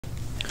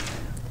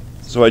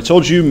So I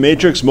told you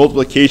matrix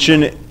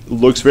multiplication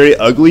looks very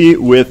ugly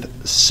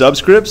with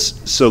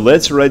subscripts. So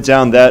let's write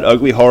down that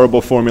ugly, horrible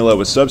formula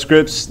with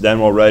subscripts. Then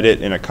we'll write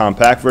it in a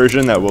compact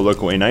version that will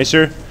look way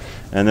nicer.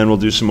 And then we'll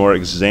do some more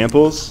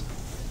examples.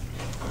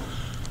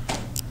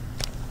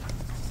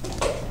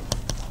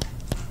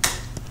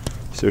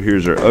 So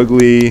here's our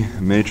ugly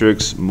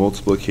matrix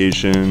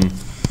multiplication.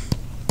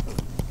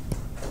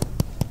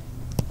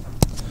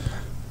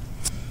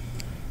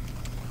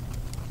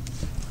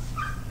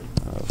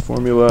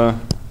 Formula,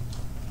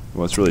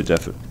 well, it's really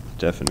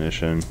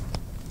definition.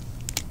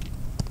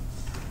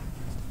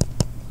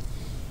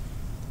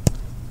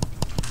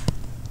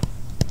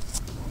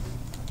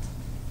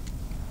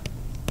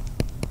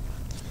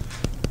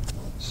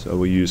 So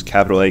we use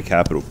capital A,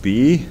 capital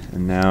B,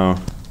 and now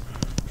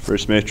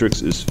first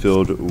matrix is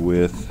filled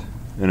with,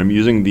 and I'm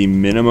using the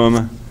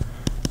minimum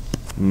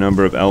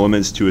number of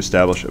elements to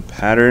establish a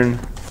pattern.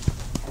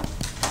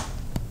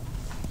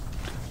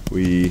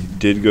 We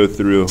did go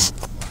through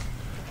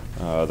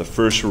the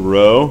first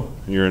row.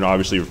 You're in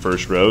obviously your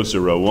first row, so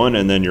row 1,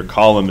 and then your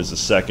column is the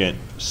second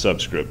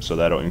subscript, so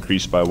that'll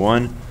increase by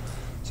 1.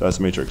 So that's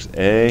matrix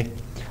A.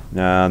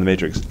 Now the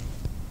matrix,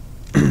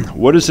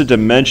 what is the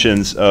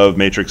dimensions of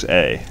matrix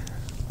A?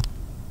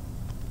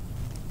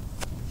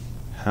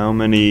 How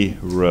many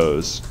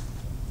rows?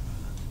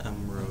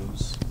 M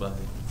rows by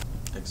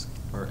X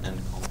or N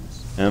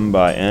columns. M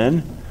by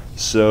N.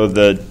 So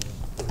the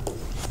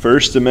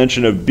first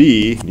dimension of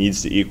B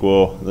needs to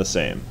equal the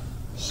same.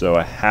 So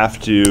I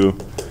have to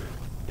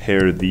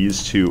pair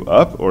these two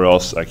up or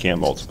else I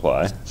can't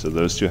multiply. So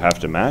those two have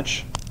to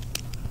match.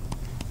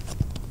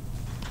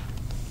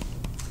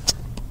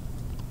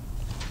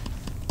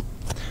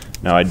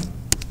 Now I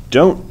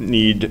don't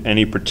need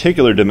any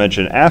particular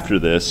dimension after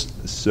this,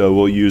 so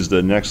we'll use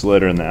the next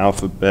letter in the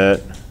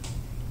alphabet.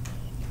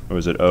 Or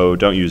is it O?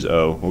 Don't use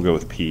O. We'll go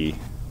with P.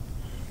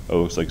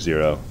 O looks like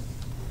 0.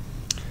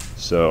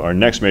 So our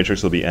next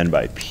matrix will be N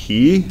by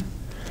P.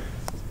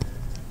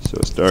 So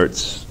it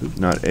starts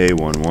not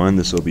A11,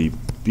 this will be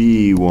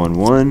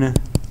B11.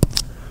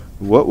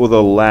 What will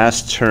the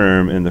last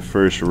term in the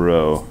first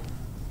row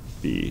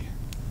be?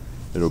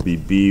 It'll be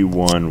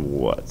B1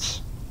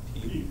 what?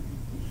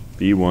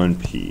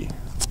 B1P.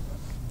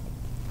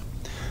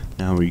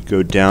 Now we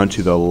go down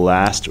to the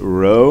last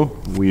row.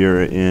 We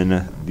are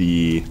in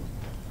the,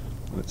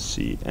 let's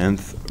see,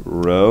 nth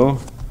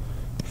row,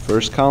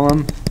 first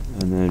column,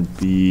 and then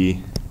BNP.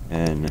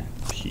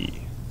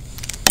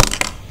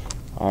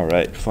 All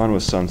right, fun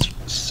with some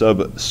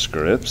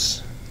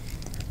subscripts.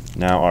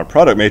 Now our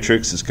product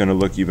matrix is going to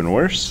look even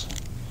worse.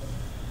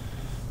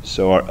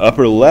 So our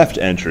upper left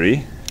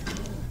entry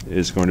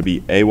is going to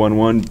be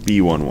A11,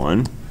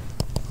 B11,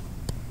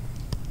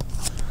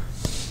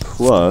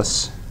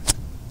 plus,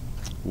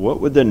 what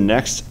would the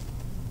next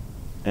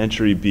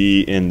entry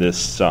be in this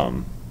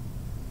sum?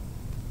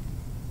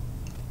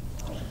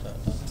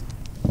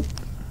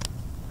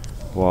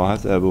 Well, I'll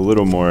have to have a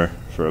little more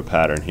for a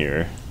pattern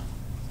here.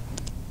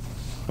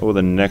 What will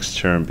the next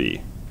term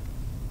be?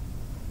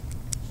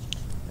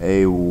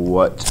 A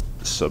what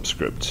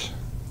subscript?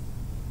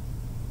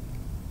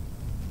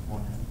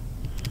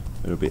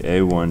 It'll be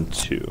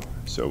A12.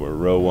 So we're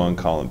row 1,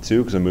 column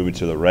 2, because I'm moving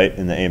to the right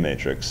in the A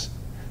matrix.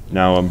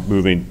 Now I'm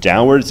moving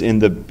downwards in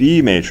the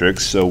B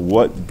matrix, so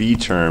what B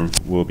term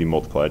will be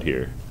multiplied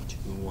here? 2,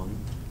 1.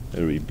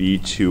 It'll be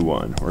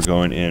B21. We're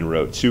going in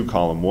row 2,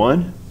 column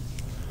 1.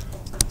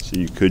 So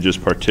you could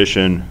just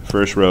partition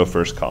first row,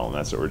 first column.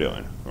 That's what we're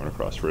doing. Going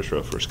across first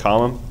row, first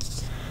column.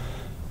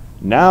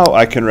 Now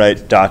I can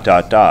write dot,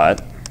 dot,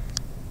 dot.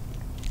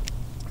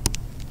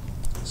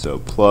 So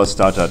plus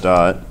dot, dot,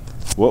 dot.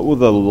 What will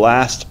the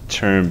last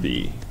term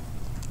be?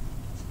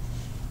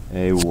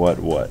 A what?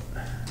 A1N.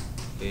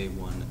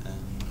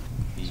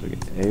 B. So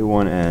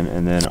A1N,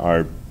 and then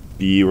our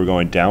B, we're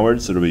going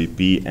downwards, so it'll be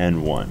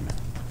BN1.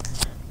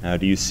 Now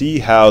do you see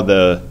how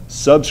the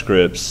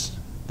subscripts,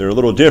 they're a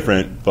little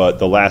different, but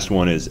the last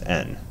one is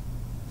N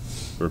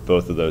for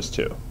both of those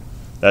two.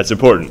 That's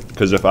important,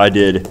 because if I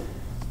did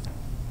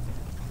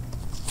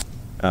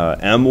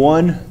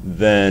M1,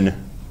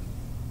 then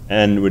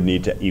N would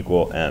need to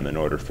equal M in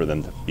order for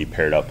them to be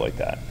paired up like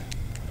that.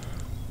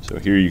 So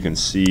here you can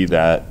see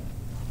that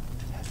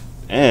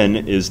N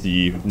is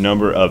the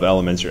number of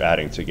elements you're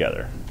adding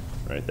together,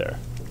 right there.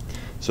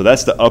 So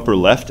that's the upper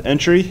left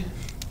entry.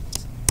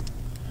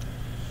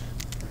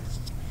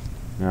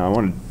 Now I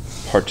want to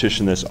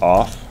partition this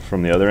off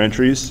from the other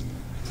entries.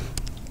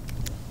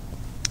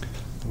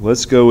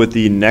 Let's go with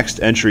the next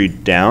entry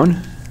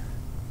down.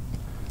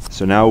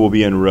 So now we'll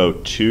be in row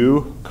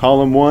 2,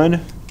 column 1.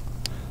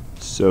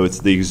 So it's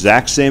the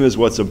exact same as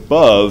what's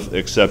above,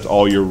 except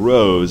all your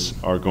rows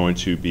are going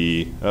to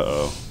be,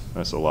 uh-oh,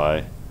 that's a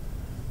lie.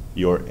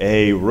 Your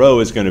A row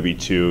is going to be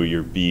 2,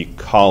 your B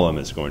column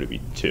is going to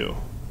be 2.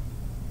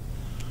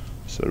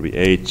 So it'll be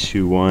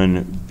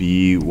A21,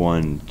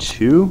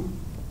 B12,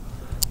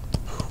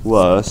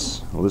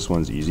 plus, well this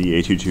one's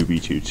easy, A22,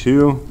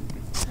 B22,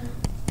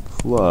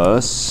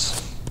 plus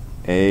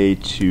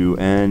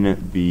A2N,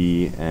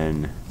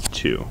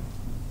 BN2.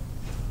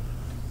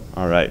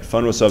 All right,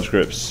 fun with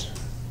subscripts.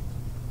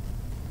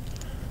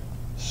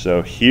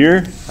 So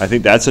here, I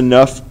think that's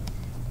enough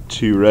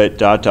to write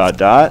dot, dot,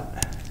 dot.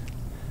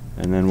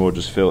 And then we'll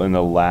just fill in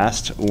the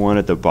last one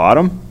at the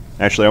bottom.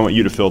 Actually, I want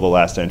you to fill the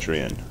last entry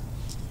in.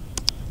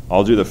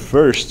 I'll do the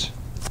first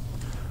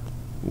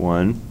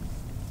one.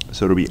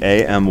 So it'll be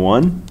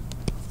AM1.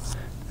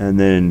 And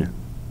then,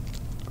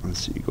 let's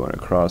see, going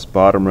across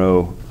bottom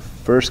row,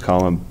 first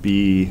column,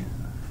 B.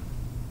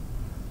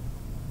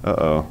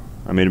 Uh-oh,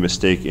 I made a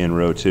mistake in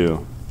row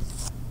 2.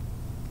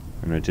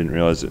 And I didn't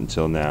realize it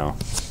until now.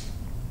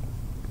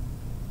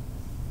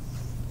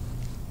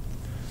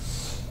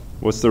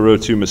 What's the row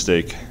 2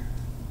 mistake?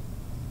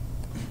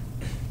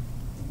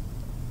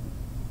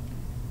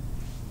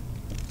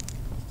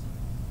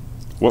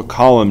 What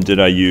column did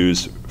I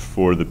use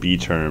for the B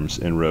terms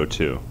in row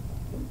 2?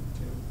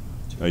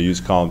 I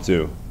used column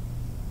 2.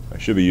 I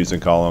should be using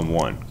column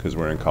 1 because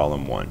we're in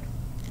column 1.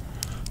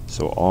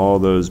 So all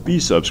those B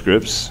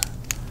subscripts,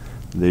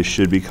 they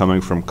should be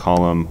coming from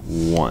column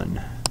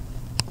 1.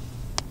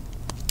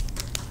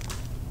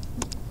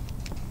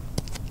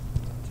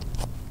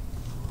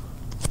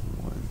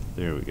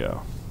 There we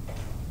go.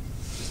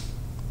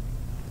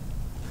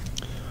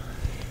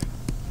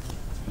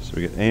 So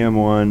we get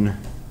AM1,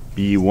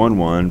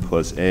 B11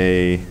 plus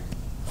A,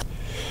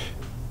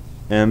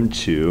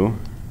 M2,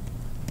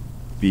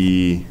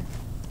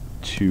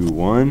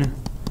 B21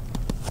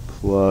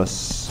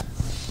 plus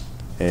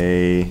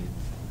A,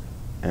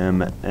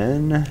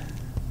 MN,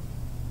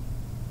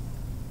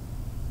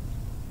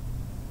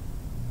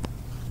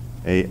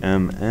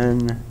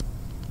 AMN,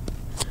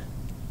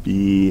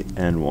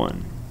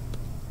 BN1.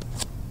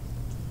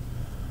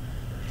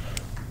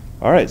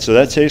 All right, so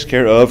that takes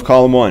care of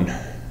column 1.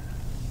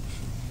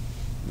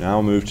 Now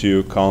we'll move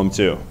to column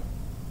 2.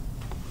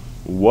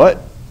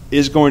 What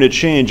is going to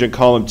change in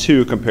column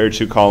 2 compared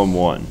to column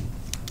 1?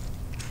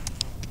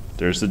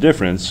 There's the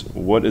difference.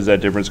 What is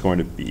that difference going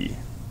to be?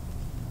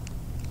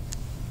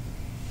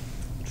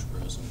 Which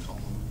rows and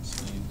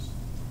columns I use?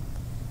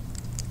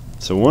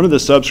 So one of the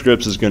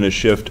subscripts is going to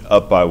shift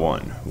up by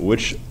 1.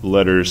 Which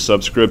letter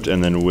subscript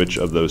and then which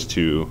of those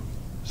two?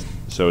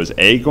 So is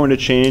A going to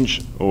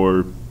change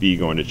or B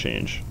going to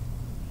change?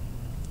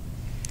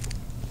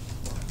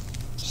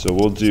 So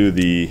we'll do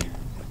the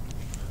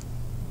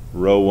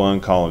row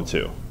 1, column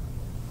 2.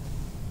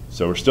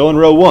 So we're still in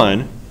row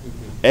 1.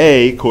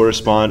 A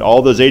correspond,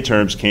 all those A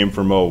terms came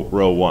from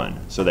row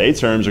 1. So the A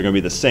terms are going to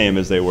be the same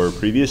as they were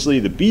previously.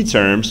 The B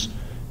terms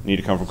need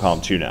to come from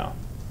column 2 now.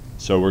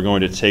 So we're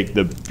going to take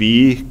the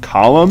B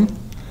column.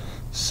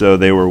 So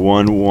they were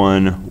 1,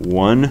 1,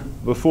 1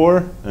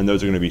 before, and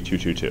those are going to be 2,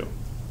 2, 2.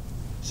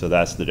 So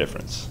that's the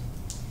difference.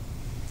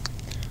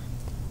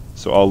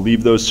 So I'll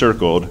leave those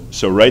circled.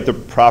 So write the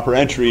proper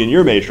entry in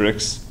your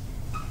matrix,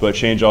 but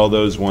change all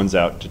those 1s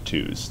out to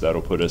 2s.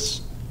 That'll put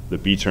us the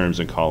B terms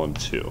in column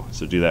 2.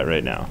 So do that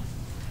right now.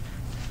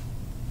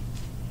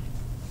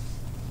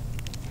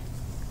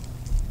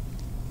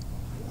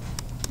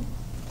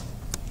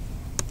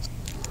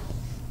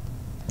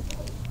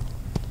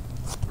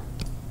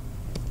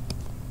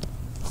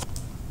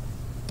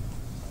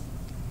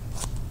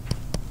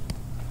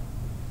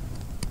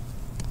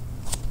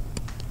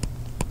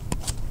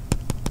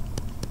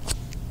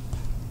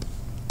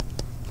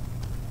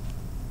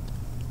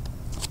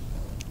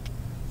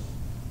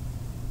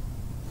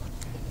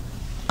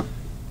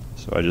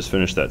 So I just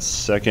finished that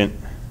second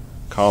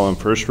column,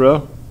 first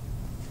row.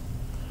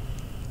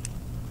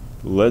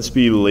 Let's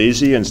be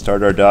lazy and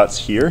start our dots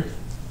here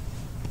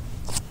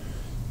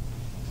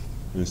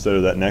instead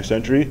of that next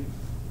entry.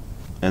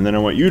 And then I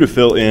want you to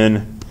fill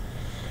in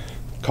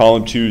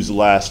column 2's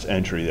last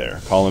entry there,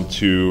 column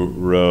 2,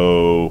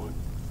 row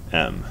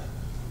M.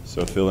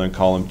 So fill in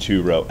column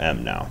 2, row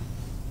M now.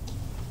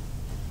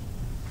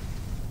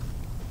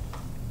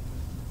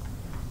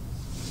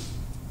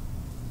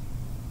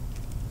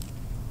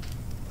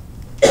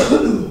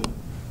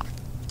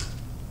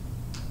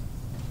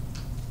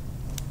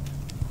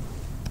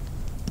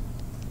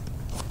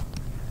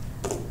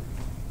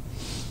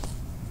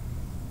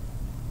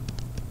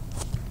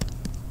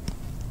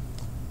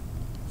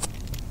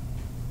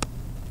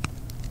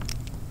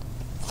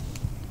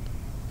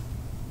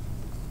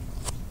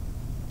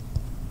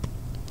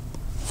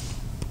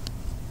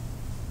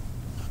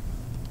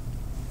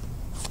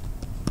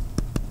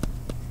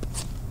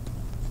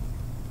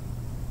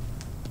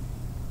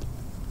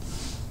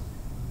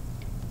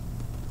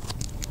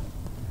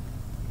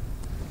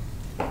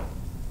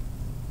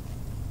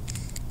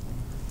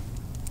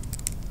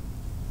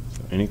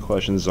 Any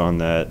questions on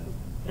that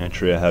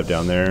entry I have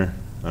down there?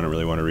 I don't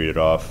really want to read it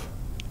off.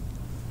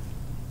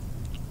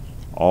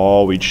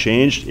 All we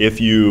changed,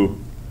 if you're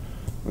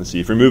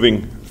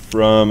moving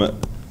from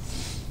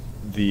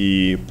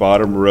the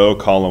bottom row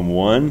column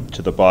 1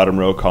 to the bottom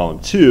row column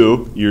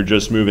 2, you're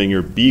just moving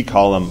your B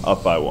column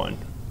up by 1.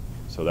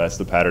 So that's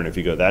the pattern if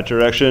you go that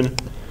direction.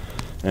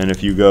 And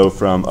if you go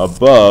from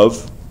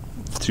above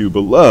to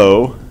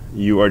below,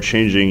 you are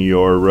changing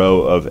your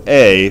row of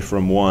A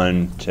from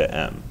 1 to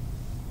M.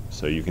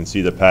 So you can see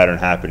the pattern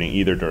happening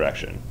either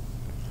direction.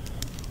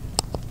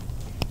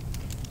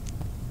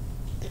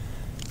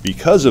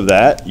 because of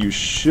that, you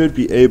should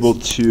be able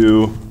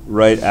to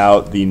write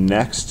out the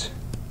next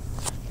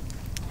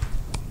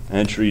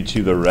entry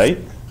to the right.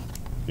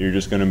 You're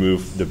just going to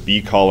move the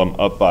B column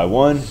up by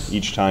 1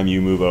 each time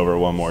you move over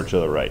one more to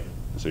the right.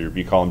 So your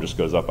B column just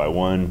goes up by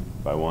 1,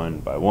 by 1,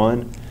 by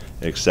 1,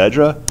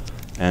 etc.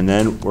 And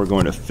then we're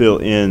going to fill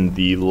in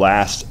the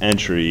last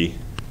entry,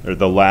 or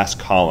the last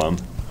column,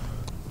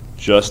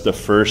 just the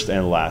first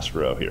and last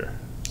row here.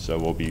 So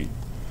we'll be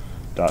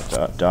dot,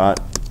 dot, dot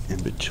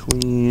in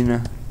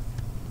between.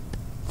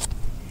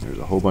 There's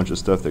a whole bunch of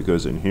stuff that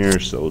goes in here,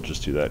 so we'll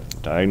just do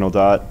that diagonal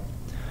dot.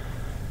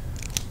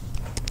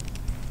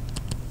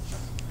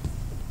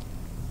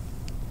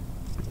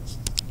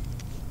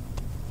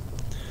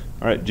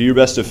 All right, do your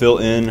best to fill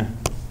in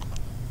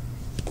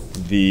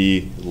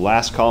the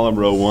last column,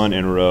 row 1,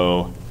 and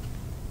row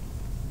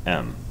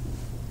M.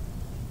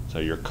 So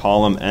your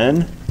column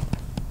N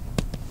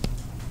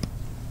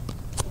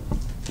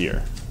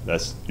here,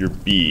 that's your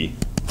B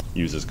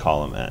uses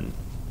column N.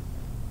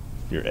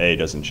 Your A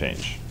doesn't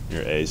change.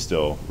 Your A is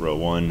still row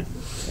 1,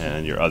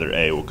 and your other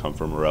A will come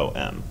from row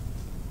M.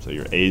 So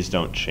your A's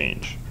don't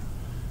change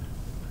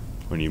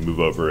when you move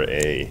over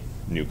a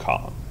new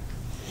column.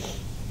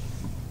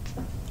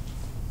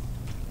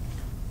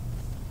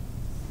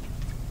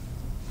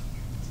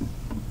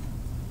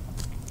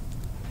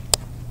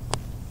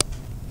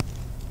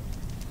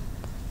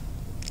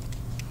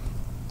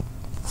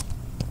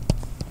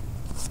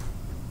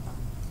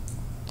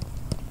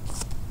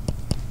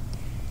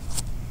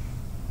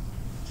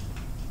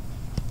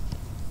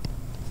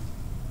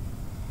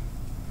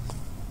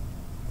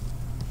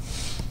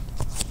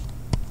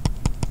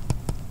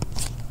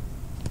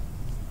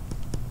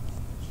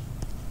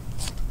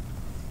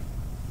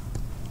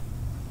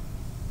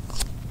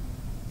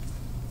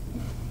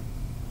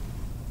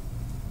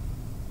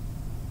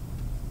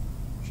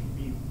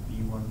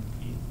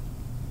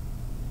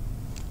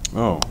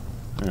 Oh,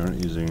 yeah, we're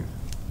using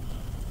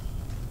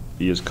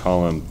B as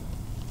column.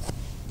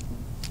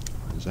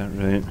 Is that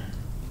right?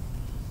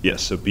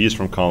 Yes, so B is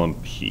from column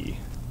P.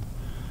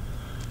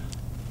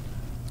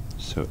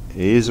 So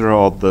A's are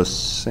all the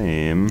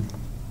same.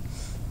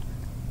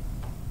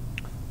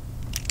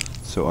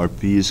 So our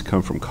B's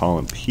come from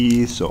column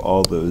P, so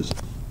all those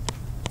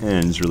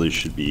N's really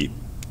should be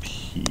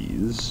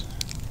P's.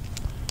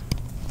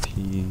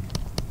 P,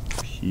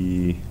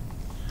 P,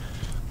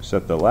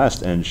 except the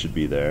last N should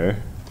be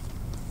there,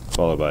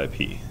 followed by a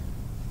P.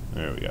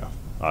 There we go,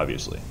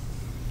 obviously.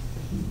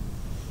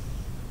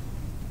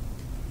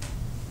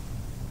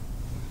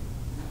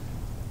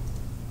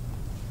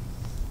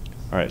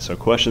 All right, so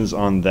questions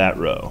on that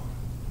row.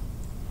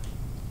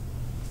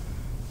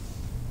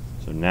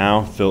 So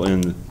now fill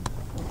in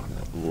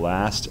that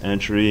last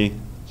entry.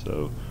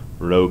 So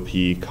row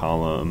P,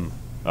 column,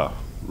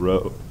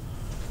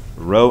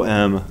 row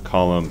M,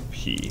 column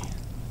P.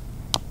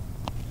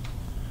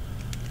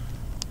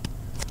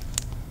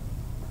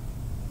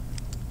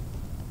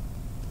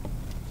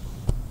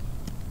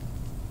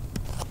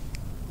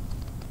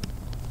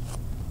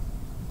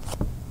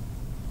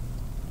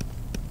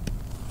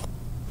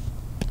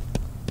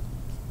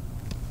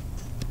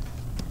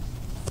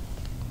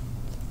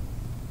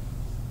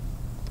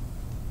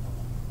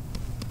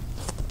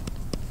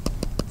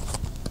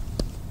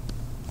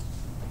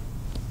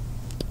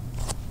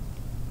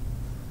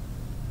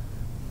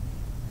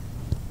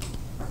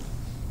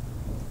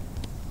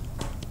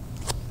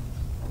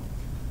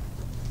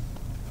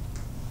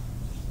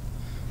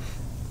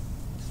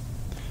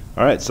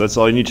 All right, so that's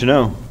all you need to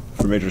know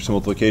for matrix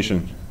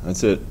multiplication.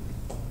 That's it.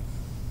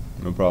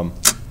 No problem.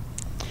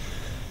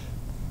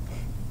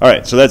 All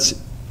right, so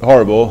that's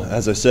horrible.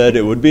 As I said,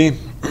 it would be.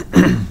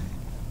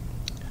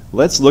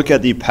 Let's look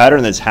at the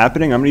pattern that's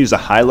happening. I'm going to use a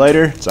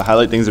highlighter to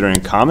highlight things that are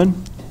in common.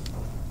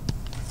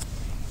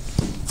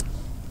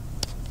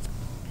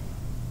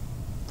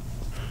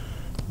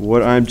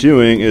 What I'm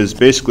doing is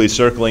basically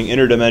circling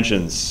inner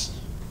dimensions.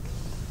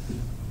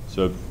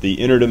 So the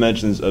inner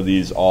dimensions of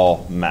these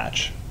all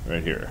match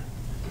right here.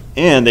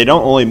 And they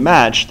don't only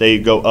match, they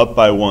go up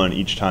by 1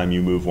 each time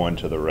you move one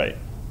to the right.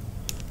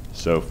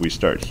 So if we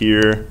start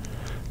here,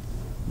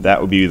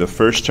 that would be the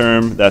first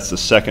term, that's the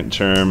second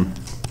term,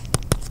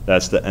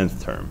 that's the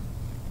nth term.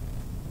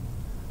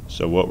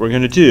 So what we're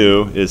going to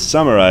do is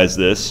summarize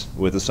this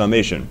with a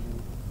summation.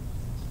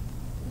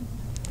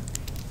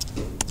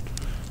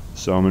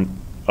 So I'm an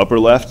upper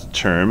left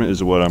term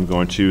is what I'm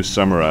going to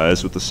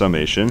summarize with the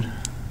summation.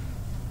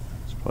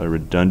 It's probably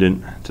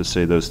redundant to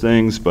say those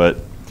things, but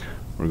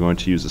we're going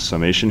to use a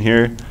summation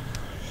here.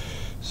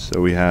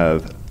 So we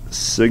have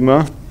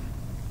sigma.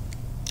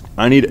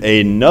 I need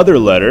another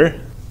letter.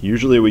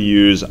 Usually we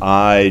use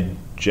I,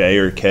 J,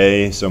 or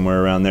K,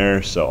 somewhere around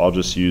there. So I'll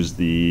just use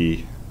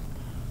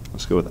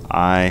let's go with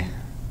I.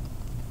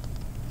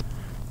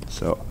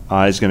 So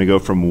I is going to go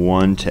from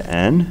 1 to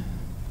n.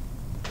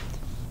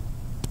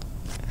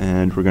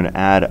 And we're going to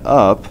add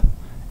up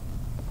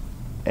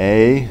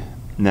A.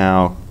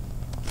 Now,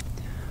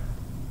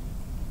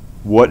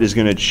 what is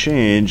going to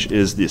change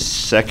is the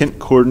second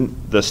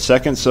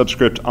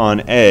subscript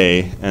on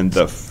A and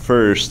the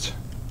first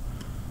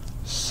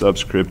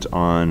subscript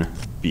on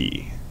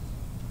B.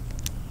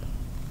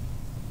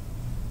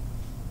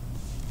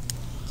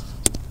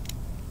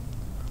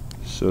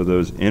 So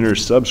those inner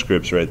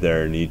subscripts right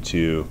there need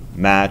to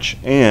match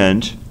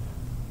and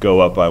go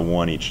up by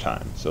 1 each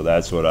time. So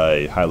that's what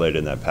I highlighted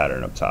in that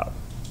pattern up top.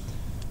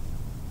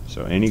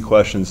 So any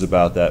questions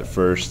about that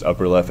first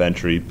upper left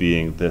entry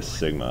being this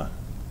sigma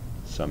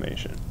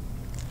summation?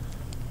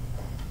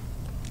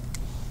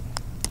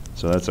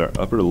 So that's our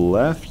upper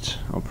left.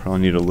 I'll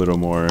probably need a little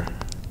more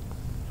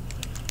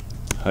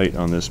height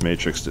on this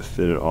matrix to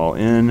fit it all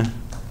in.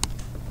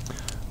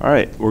 All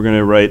right, we're going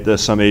to write the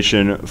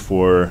summation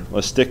for,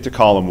 let's stick to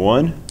column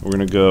 1. We're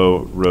going to go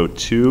row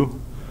 2,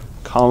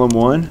 column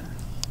 1.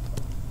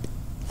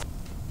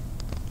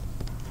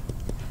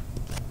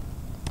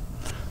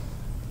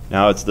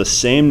 Now it's the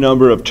same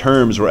number of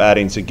terms we're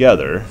adding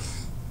together,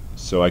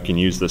 so I can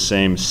use the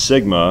same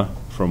sigma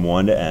from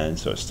 1 to n,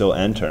 so it's still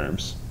n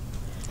terms.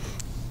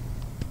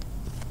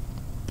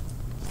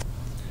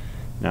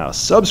 Now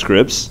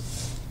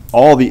subscripts,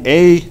 all the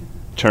A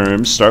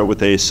terms start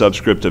with a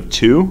subscript of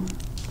 2.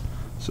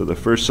 So the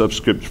first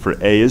subscript for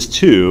A is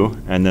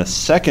 2, and the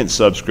second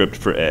subscript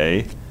for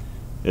A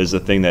is the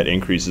thing that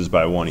increases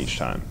by 1 each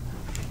time.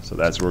 So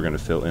that's where we're going to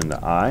fill in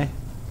the I,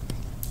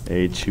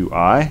 A to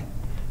I.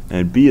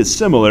 And B is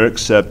similar,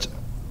 except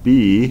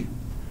B,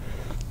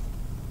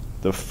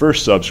 the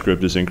first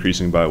subscript is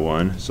increasing by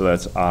 1, so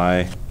that's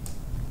I1.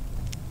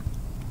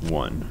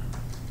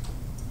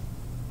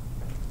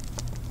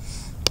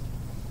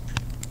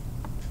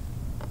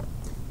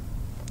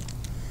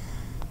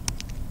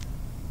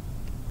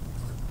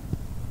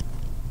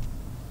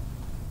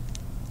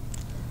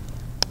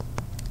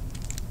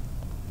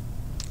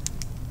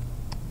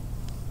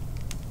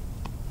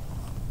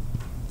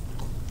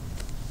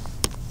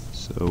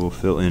 So we'll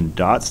fill in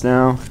dots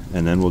now,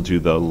 and then we'll do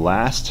the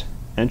last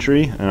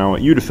entry. And I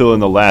want you to fill in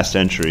the last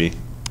entry.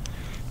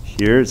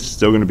 Here it's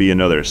still going to be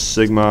another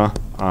sigma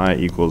I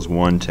equals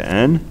 1 to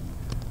n.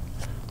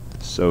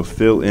 So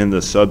fill in the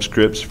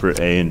subscripts for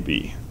A and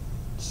B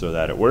so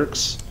that it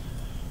works.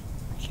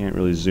 I can't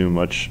really zoom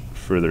much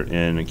further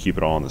in and keep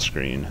it all on the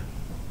screen.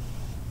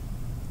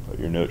 But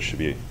your notes should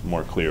be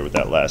more clear with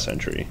that last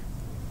entry.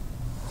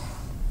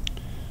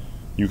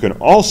 You can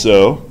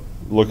also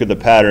look at the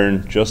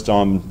pattern just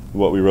on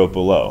what we wrote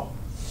below,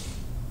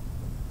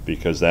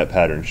 because that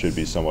pattern should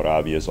be somewhat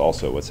obvious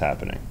also what's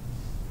happening.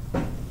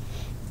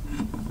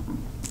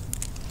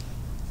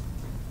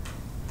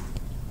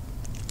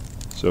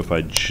 So if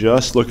I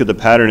just look at the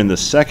pattern in the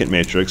second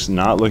matrix,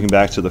 not looking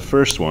back to the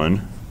first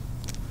one,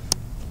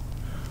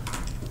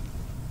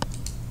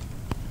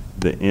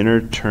 the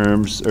inner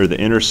terms, or the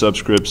inner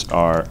subscripts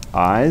are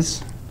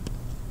i's,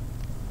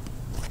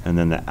 and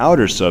then the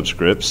outer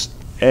subscripts,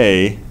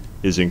 A,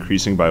 is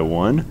increasing by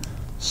 1.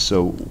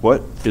 So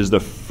what is the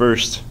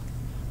first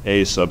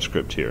A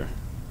subscript here?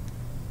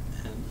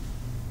 M.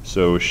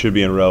 So it should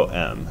be in row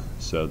M.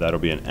 So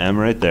that'll be an M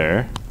right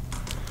there.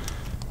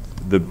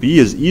 The B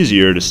is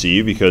easier to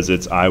see because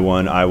it's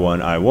I1,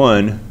 I1,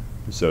 I1.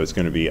 So it's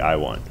going to be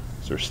I1.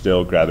 So we're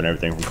still grabbing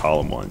everything from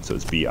column 1. So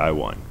it's B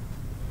I1.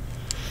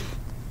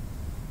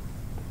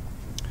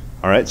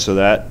 All right, so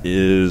that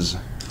is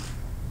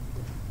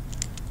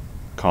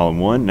column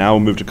 1. Now we'll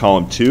move to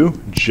column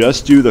 2.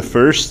 Just do the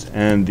first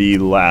and the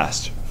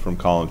last from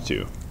column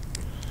 2.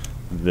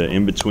 The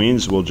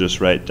in-betweens we'll just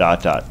write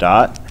dot, dot,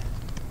 dot,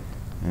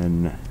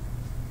 and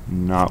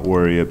not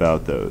worry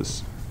about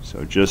those.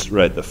 So just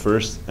write the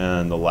first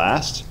and the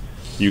last.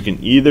 You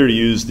can either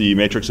use the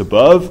matrix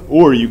above,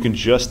 or you can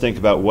just think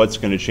about what's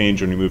going to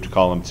change when you move to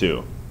column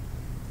 2.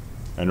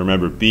 And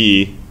remember,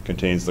 B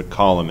contains the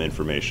column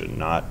information,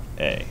 not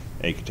A.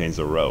 A contains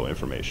the row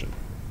information.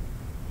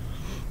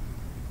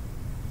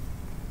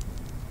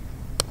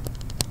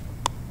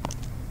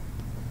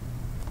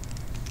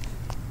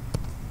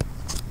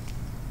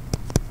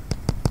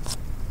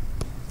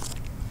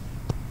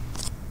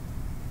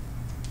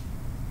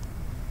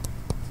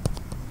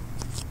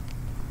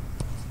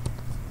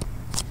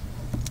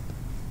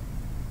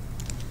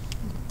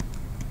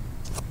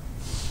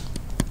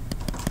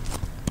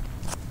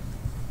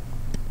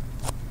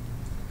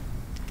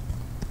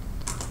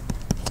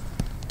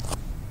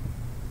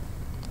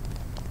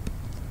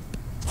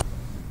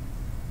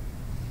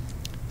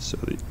 So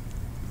the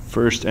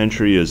first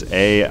entry is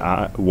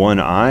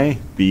A1I,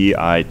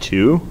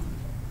 BI2,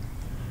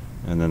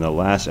 and then the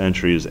last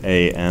entry is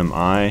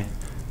AMI,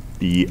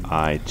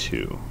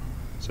 BI2.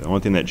 So the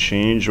only thing that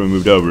changed when we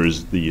moved over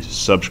is the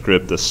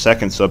subscript, the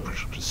second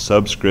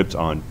subscript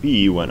on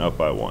B went up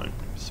by 1.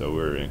 So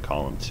we're in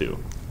column 2.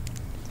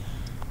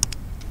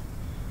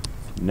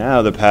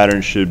 Now the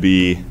pattern should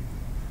be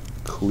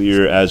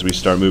clear as we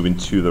start moving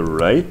to the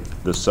right.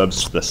 The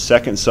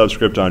second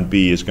subscript on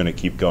B is going to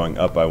keep going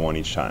up by 1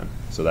 each time.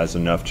 So that's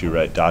enough to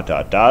write dot,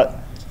 dot, dot.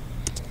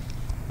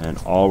 And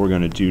all we're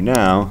going to do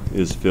now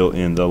is fill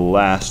in the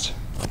last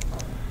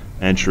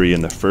entry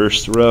in the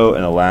first row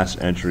and the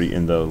last entry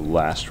in the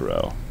last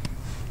row.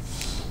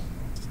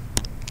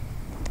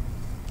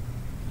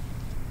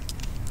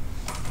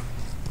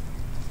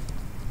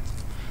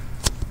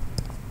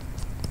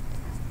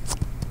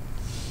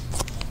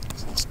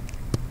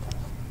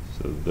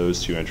 So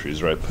those two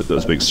entries, right, put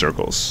those big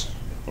circles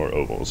or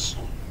ovals.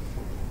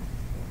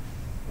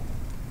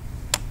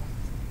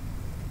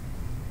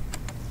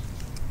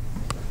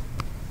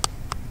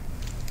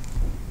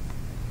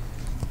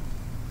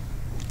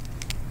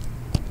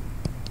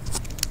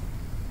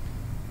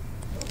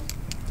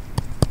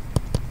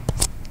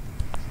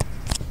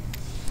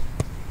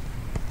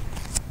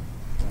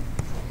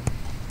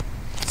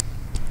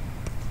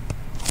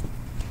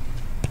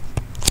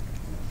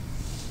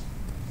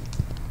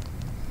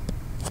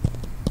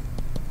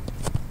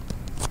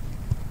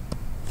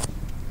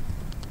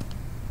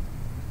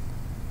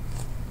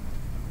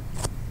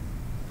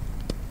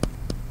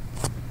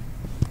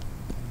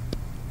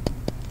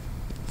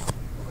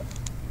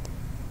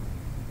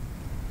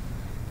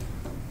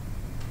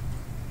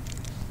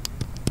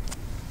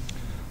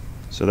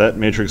 So that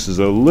matrix is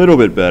a little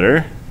bit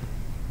better.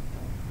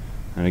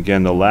 And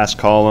again, the last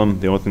column,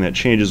 the only thing that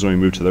changes when we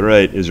move to the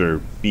right is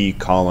our B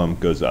column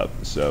goes up.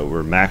 So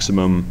we're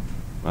maximum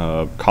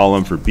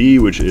column for B,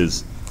 which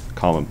is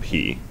column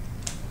P.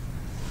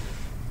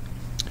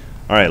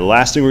 All right, the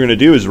last thing we're going to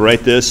do is write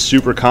this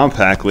super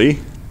compactly.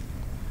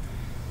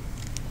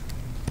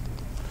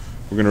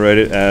 We're going to write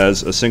it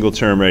as a single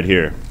term right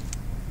here.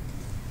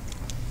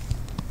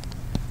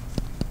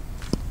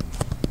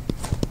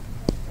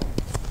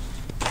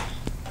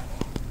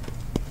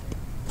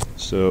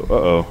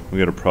 So, we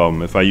got a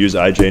problem. If I use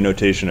IJ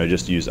notation, I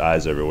just use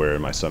I's everywhere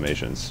in my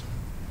summations.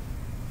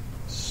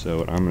 So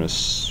I'm going to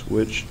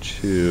switch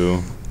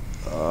to,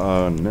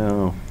 oh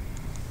no,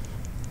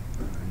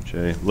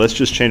 IJ. Let's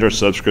just change our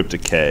subscript to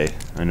K.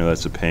 I know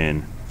that's a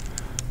pain,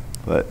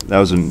 but that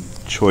was a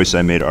choice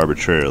I made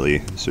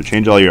arbitrarily. So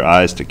change all your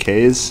I's to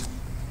K's.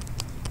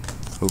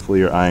 Hopefully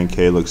your I and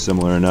K look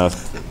similar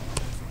enough.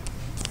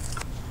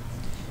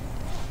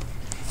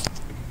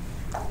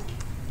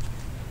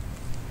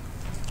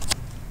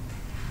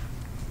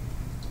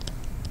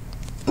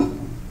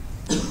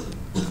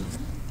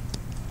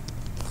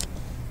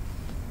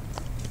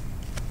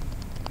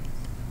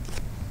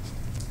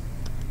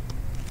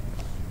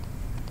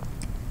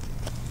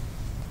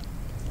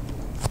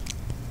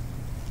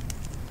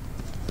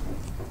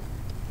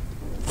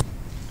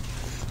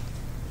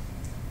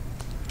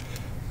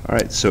 All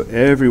right, so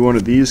every one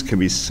of these can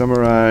be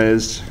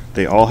summarized.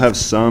 They all have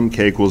sum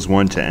k equals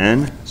 1 to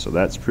n, so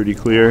that's pretty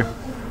clear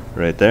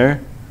right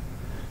there.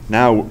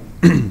 Now,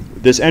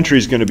 this entry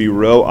is going to be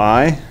row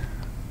I,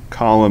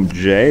 column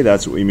j.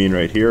 That's what we mean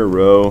right here,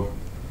 row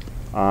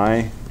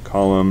I,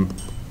 column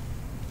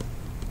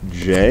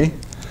j.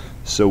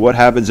 So what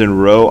happens in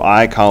row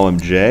I,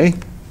 column j?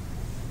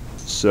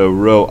 So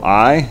row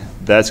I,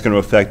 that's going to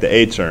affect the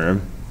A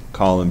term.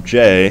 Column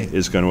j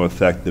is going to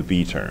affect the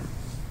B term.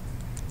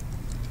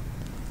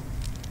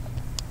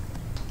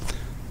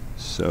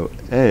 So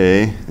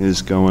A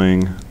is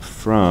going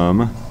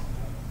from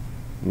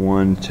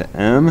 1 to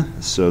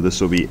m, so this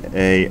will be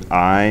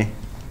AIK.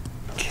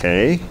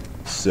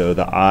 So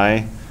the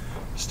I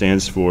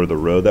stands for the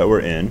row that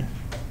we're in.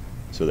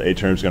 So the A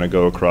term is going to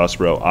go across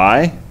row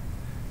I,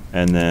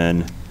 and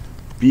then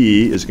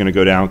B is going to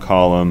go down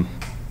column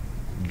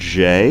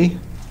J.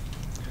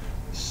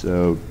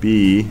 So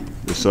B,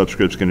 the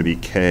subscript is going to be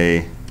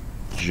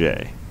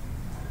KJ,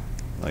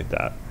 like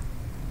that.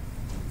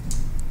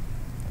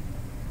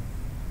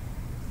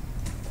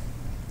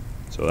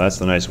 So that's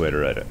the nice way to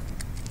write it.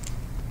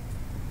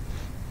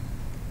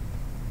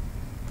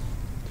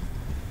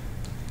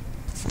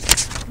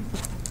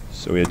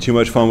 So we had too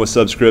much fun with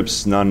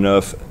subscripts, not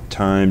enough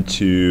time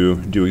to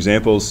do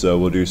examples, so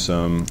we'll do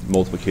some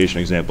multiplication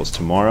examples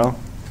tomorrow.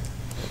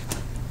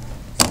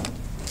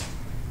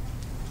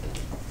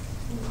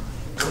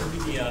 What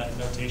would be the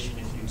notation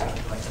if you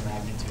took like the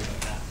magnitude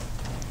of that?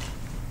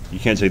 You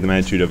can't take the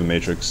magnitude of a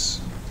matrix.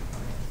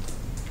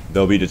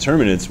 There'll be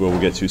determinants, what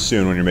we'll get to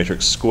soon, when your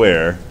matrix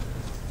square.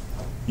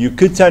 You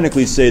could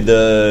technically say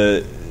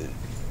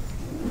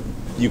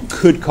you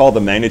could call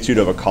the magnitude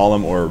of a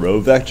column or a row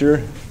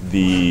vector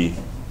you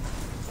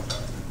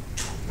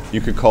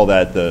could call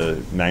that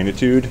the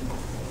magnitude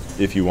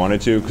if you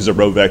wanted to, because a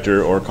row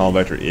vector or a column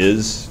vector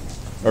is,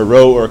 a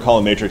row or a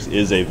column matrix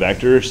is a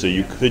vector, so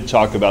you could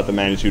talk about the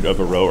magnitude of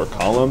a row or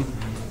column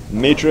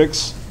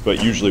matrix,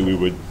 but usually we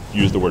would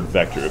use the word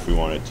vector if we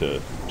wanted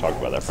to talk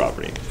about that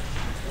property.